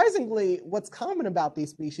surprisingly, what's common about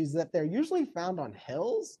these species is that they're usually found on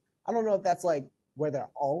hills. I don't know if that's like where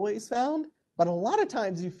they're always found, but a lot of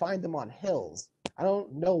times you find them on hills. I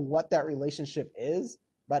don't know what that relationship is,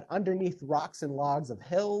 but underneath rocks and logs of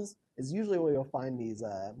hills is usually where you'll find these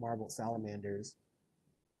marble salamanders.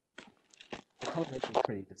 The coloration is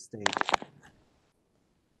pretty distinct.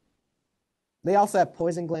 They also have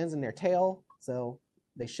poison glands in their tail, so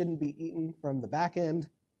they shouldn't be eaten from the back end.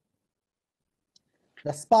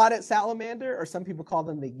 The spotted salamander, or some people call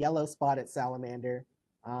them the yellow spotted salamander,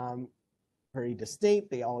 pretty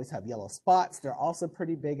distinct. They always have yellow spots. They're also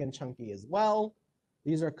pretty big and chunky as well.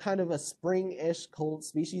 These are kind of a spring-ish cold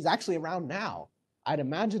species, actually around now. I'd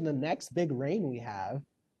imagine the next big rain we have,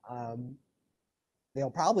 they'll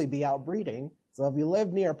probably be out breeding. So if you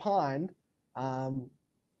live near a pond,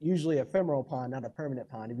 usually a ephemeral pond, not a permanent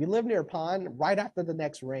pond, if you live near a pond right after the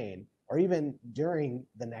next rain, or even during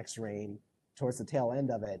the next rain, towards the tail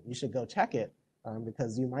end of it, you should go check it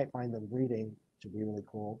because you might find them breeding, which would be really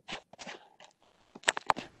cool.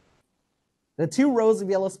 The 2 rows of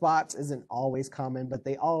yellow spots isn't always common, but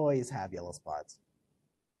they always have yellow spots.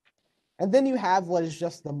 And then you have what is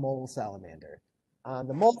just the mole salamander.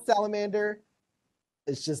 The mole salamander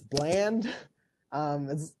is just bland.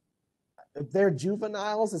 If they're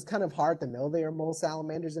juveniles, it's kind of hard to know they are mole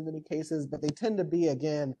salamanders in many cases, but they tend to be,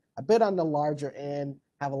 again, a bit on the larger end,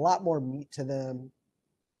 have a lot more meat to them,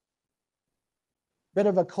 bit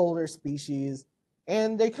of a colder species,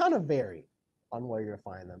 and they kind of vary on where you'll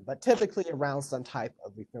find them, but typically around some type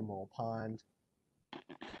of ephemeral pond.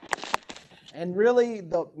 And really,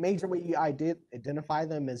 the major way you identify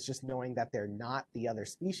them is just knowing that they're not the other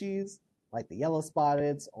species, like the yellow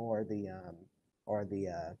spotteds or the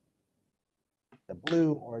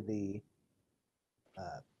blue or the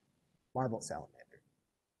marble salamander.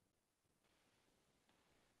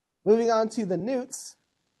 Moving on to the newts,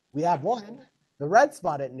 we have 1, the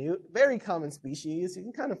red-spotted newt, very common species. You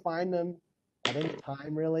can kind of find them at any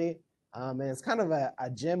time, really. And it's kind of a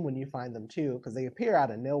gem when you find them, too, because they appear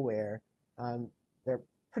out of nowhere. They're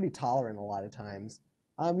pretty tolerant a lot of times.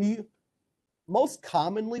 You most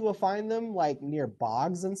commonly will find them like near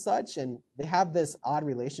bogs and such, and they have this odd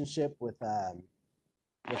relationship with kind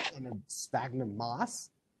of sphagnum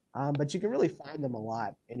moss. But you can really find them a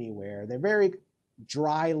lot anywhere. They're very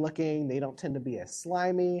dry looking. They don't tend to be as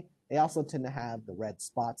slimy. They also tend to have the red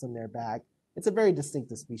spots on their back. It's a very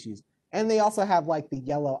distinctive species. And they also have like the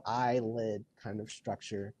yellow eyelid kind of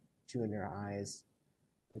structure too in their eyes,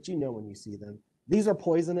 but you know when you see them. These are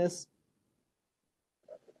poisonous.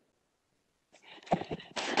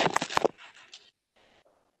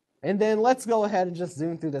 And then let's go ahead and just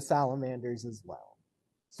zoom through the salamanders as well.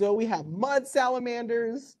 So we have mud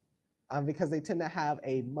salamanders because they tend to have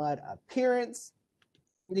a mud appearance.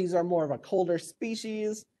 These are more of a colder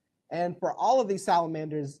species. And for all of these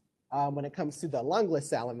salamanders, when it comes to the lungless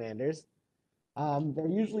salamanders, they're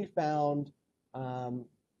usually found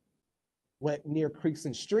near creeks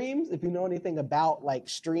and streams. If you know anything about like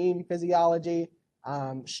stream physiology,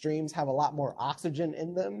 streams have a lot more oxygen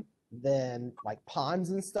in them than like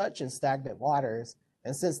ponds and such and stagnant waters.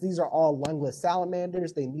 And since these are all lungless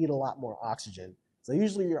salamanders, they need a lot more oxygen. So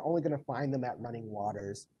usually you're only going to find them at running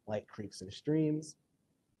waters like creeks and streams.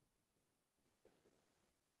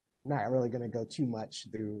 Not really going to go too much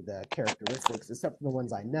through the characteristics, except for the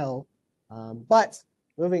ones I know. But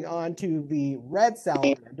moving on to the red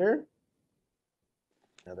salamander,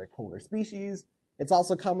 another colder species. It's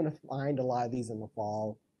also common to find a lot of these in the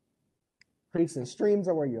fall. Creeks and streams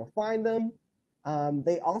are where you'll find them.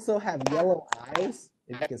 They also have yellow eyes.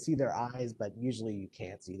 If you can see their eyes, but usually you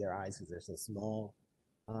can't see their eyes because they're so small.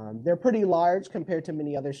 They're pretty large compared to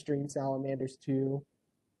many other stream salamanders too.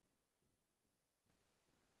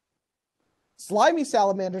 Slimy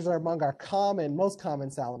salamanders are among our most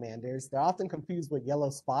common salamanders. They're often confused with yellow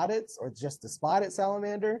spotteds or just the spotted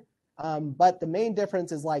salamander. But the main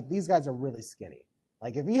difference is like these guys are really skinny.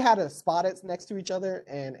 Like if you had a spotted next to each other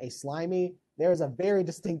and a slimy, there's a very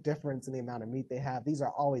distinct difference in the amount of meat they have. These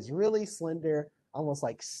are always really slender, almost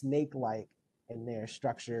like snake-like in their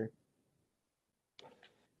structure.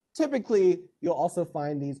 Typically, you'll also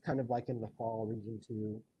find these kind of like in the fall region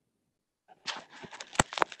too.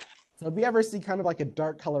 So if you ever see kind of like a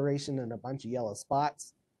dark coloration and a bunch of yellow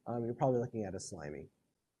spots, you're probably looking at a slimy.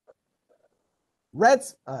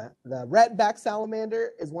 The redback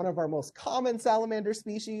salamander is one of our most common salamander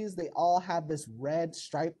species. They all have this red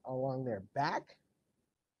stripe along their back.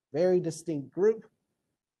 Very distinct group.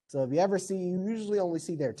 So if you ever see, you usually only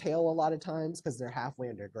see their tail a lot of times because they're halfway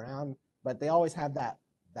underground, but they always have that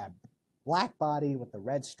black body with the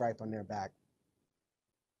red stripe on their back.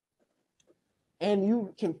 And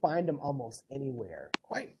you can find them almost anywhere,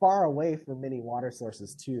 quite far away from many water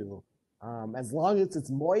sources too. As long as it's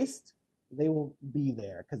moist, they will be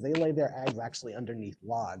there because they lay their eggs actually underneath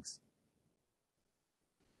logs.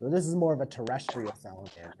 So this is more of a terrestrial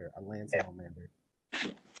salamander, a land salamander.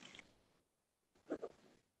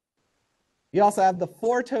 You also have the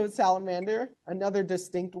four-toed salamander, another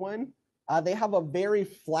distinct one. They have a very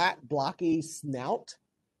flat, blocky snout.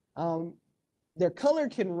 Their color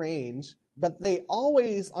can range, but they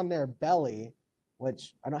always on their belly,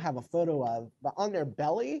 which I don't have a photo of, but on their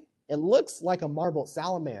belly, it looks like a marbled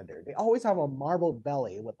salamander. They always have a marbled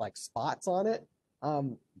belly with like spots on it.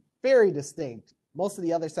 Very distinct. Most of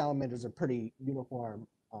the other salamanders are pretty uniform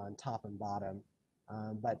on top and bottom.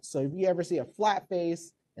 But so if you ever see a flat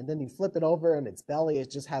face and then you flip it over and its belly, it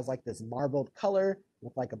just has like this marbled color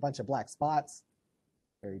with like a bunch of black spots.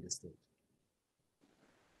 Very distinct.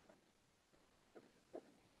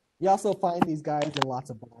 You also find these guys in lots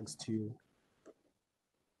of bogs too.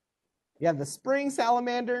 You have the spring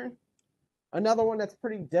salamander, another one that's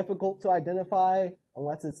pretty difficult to identify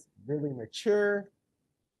unless it's really mature.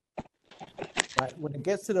 But when it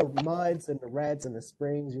gets to the muds and the reds and the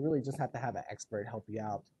springs, you really just have to have an expert help you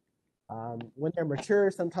out. When they're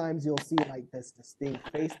mature, sometimes you'll see like this distinct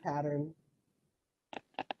face pattern.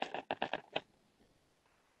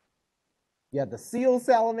 You have the seal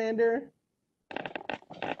salamander,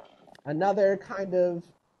 another kind of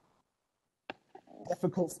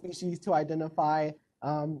difficult species to identify.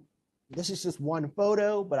 This is just one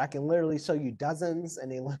photo, but I can literally show you dozens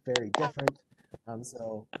and they look very different.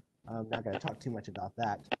 So I'm not going to talk too much about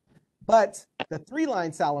that. But the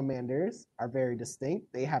three-line salamanders are very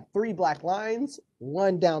distinct. They have three black lines,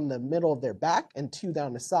 one down the middle of their back and two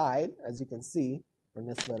down the side, as you can see from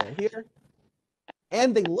this photo here.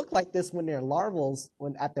 And they look like this when they're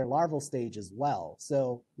at their larval stage as well.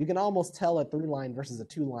 So you can almost tell a three-line versus a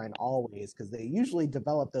two-line always because they usually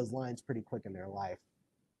develop those lines pretty quick in their life.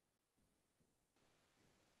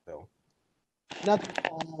 So nothing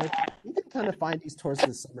fall. You can kind of find these towards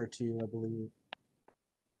the summer too, I believe.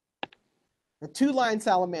 The two-line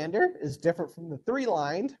salamander is different from the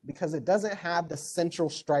three-lined because it doesn't have the central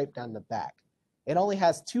stripe down the back. It only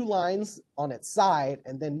has two lines on its side,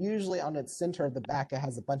 and then usually on its center of the back, it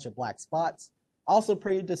has a bunch of black spots. Also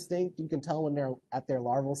pretty distinct. You can tell when they're at their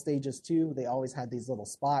larval stages too. They always have these little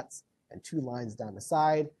spots and two lines down the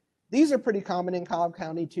side. These are pretty common in Cobb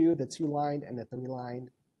County too, the two-lined and the three-lined.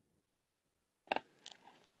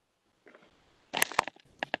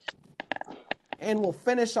 And we'll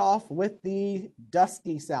finish off with the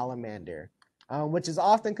dusky salamander, which is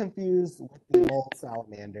often confused with the mole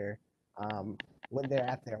salamander when they're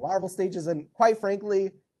at their larval stages. And quite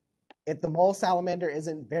frankly, if the mole salamander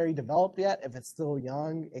isn't very developed yet, if it's still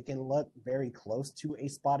young, it can look very close to a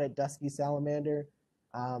spotted dusky salamander.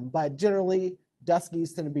 But generally,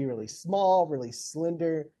 duskies tend to be really small, really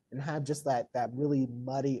slender, and have just that really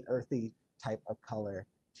muddy, earthy type of color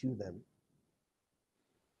to them.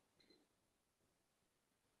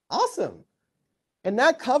 Awesome. And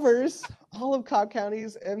that covers all of Cobb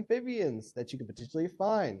County's amphibians that you could potentially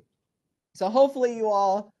find. So hopefully you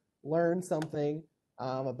all learned something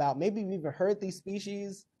about, maybe you've even heard these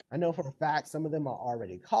species. I know for a fact some of them are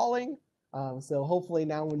already calling. So hopefully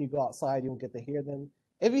now when you go outside, you'll get to hear them.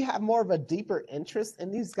 If you have more of a deeper interest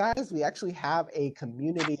in these guys, we actually have a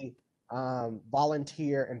community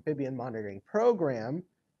volunteer amphibian monitoring program.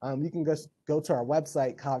 You can go to our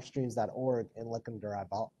website, cobbstreams.org, and look under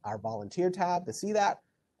our volunteer tab to see that,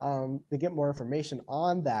 to get more information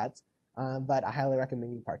on that. But I highly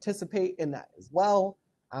recommend you participate in that as well.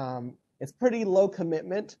 It's pretty low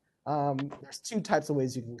commitment. There's two types of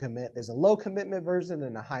ways you can commit. There's a low commitment version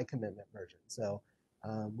and a high commitment version. So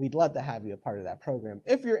we'd love to have you a part of that program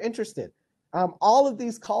if you're interested. All of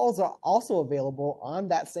these calls are also available on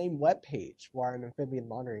that same webpage for our amphibian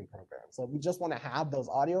monitoring program. So if you just want to have those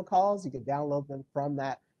audio calls, you can download them from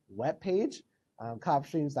that webpage.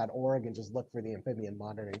 cobbstreams.org and just look for the amphibian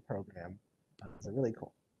monitoring program. It's really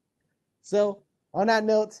cool. So on that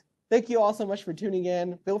note, thank you all so much for tuning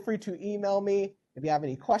in. Feel free to email me if you have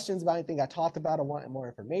any questions about anything I talked about or want more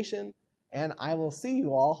information. And I will see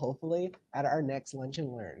you all hopefully at our next Lunch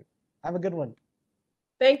and Learn. Have a good one.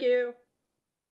 Thank you.